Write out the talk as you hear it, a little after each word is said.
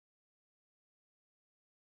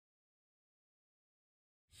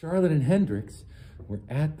Charlotte and Hendrix were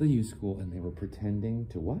at the U School and they were pretending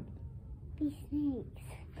to what? Be snakes.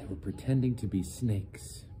 They were pretending to be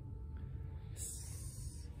snakes.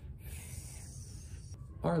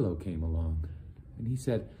 Arlo came along and he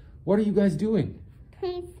said, "What are you guys doing?"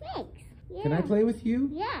 Playing snakes. Yeah. "Can I play with you?"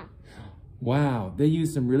 Yeah. Wow, they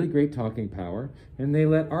used some really great talking power and they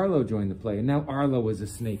let Arlo join the play. And now Arlo was a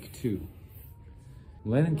snake too.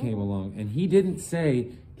 Lennon came along and he didn't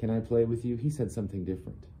say, "Can I play with you?" He said something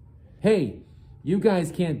different. "Hey, you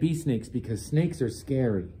guys can't be snakes because snakes are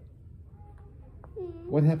scary."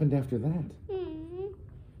 What happened after that?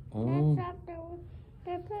 Oh. That's after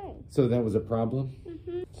their play. So that was a problem?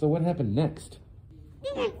 So what happened next?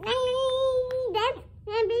 That's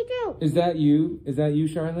me too. Is that you? Is that you,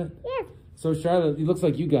 Charlotte? Yes. So Charlotte, it looks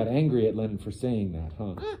like you got angry at Lennon for saying that,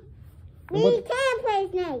 huh? We can't play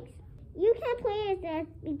snakes. You can't play as this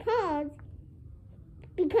because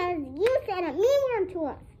you said a mean word to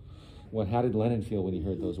us. What? How did Lennon feel when he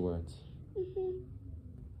heard those words?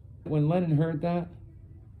 When Lennon heard that,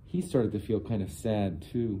 he started to feel kind of sad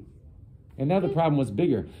too. And now the problem was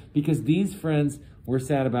bigger because these friends were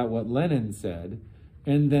sad about what Lennon said,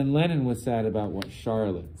 and then Lennon was sad about what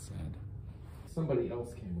Charlotte said. Somebody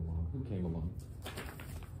else came along. Who came along?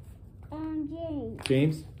 James.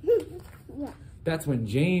 James? Yeah. That's when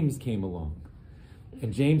James came along.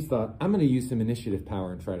 And James thought, I'm going to use some initiative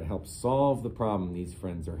power and try to help solve the problem these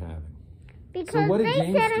friends are having. Because so what did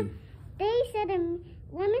James do?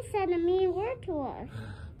 Lemon said a mean word to us.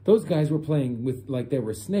 Those guys were playing with like they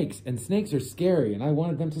were snakes, and snakes are scary, and I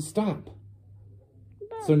wanted them to stop.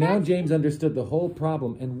 So now James understood the whole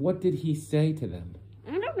problem, and what did he say to them?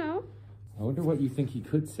 I don't know. I wonder what you think he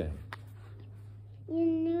could say. You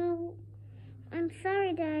know, I'm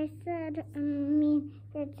sorry that I said mean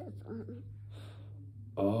words to them.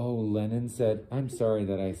 Oh, Lennon said, "I'm sorry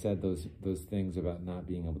that I said those things about not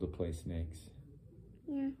being able to play snakes."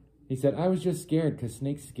 Yeah. He said, "I was just scared because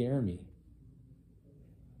snakes scare me."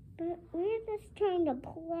 But we're just trying to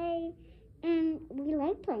play, and we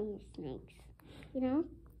like playing with snakes, you know?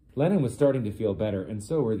 Lennon was starting to feel better, and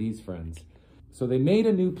so were these friends. So they made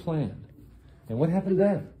a new plan. And what happened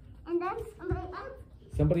then? And then somebody else.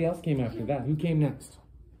 Somebody else came after that. Who came next?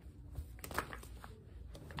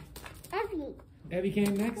 Effie. Evie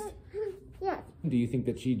came next? Yes. Do you think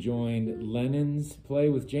that she joined Lennon's play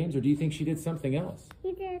with James, or do you think she did something else?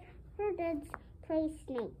 He did. Her did play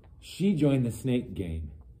snake. She joined the snake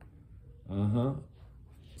game. Uh-huh.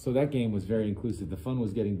 So that game was very inclusive. The fun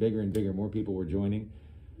was getting bigger and bigger. More people were joining.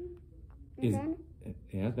 And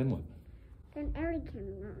Then what? then Ellie came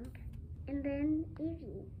along. And then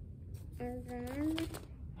Evie. And then...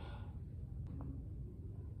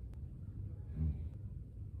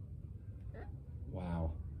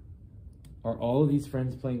 Wow. Are all of these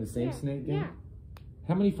friends playing the same snake game? Yeah.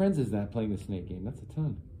 How many friends is that playing the snake game? That's a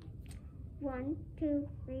ton. 1, 2,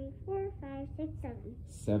 3, 4, 5, 6, 7.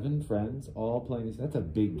 7 friends all playing this. That's a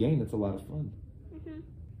big game. That's a lot of fun.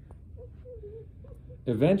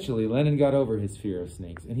 Eventually, Lennon got over his fear of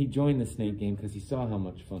snakes, and he joined the snake game because he saw how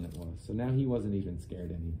much fun it was. So now he wasn't even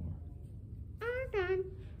scared anymore. Done.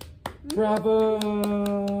 Bravo!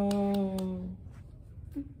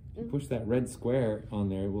 Push that red square on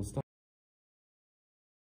there. We'll stop.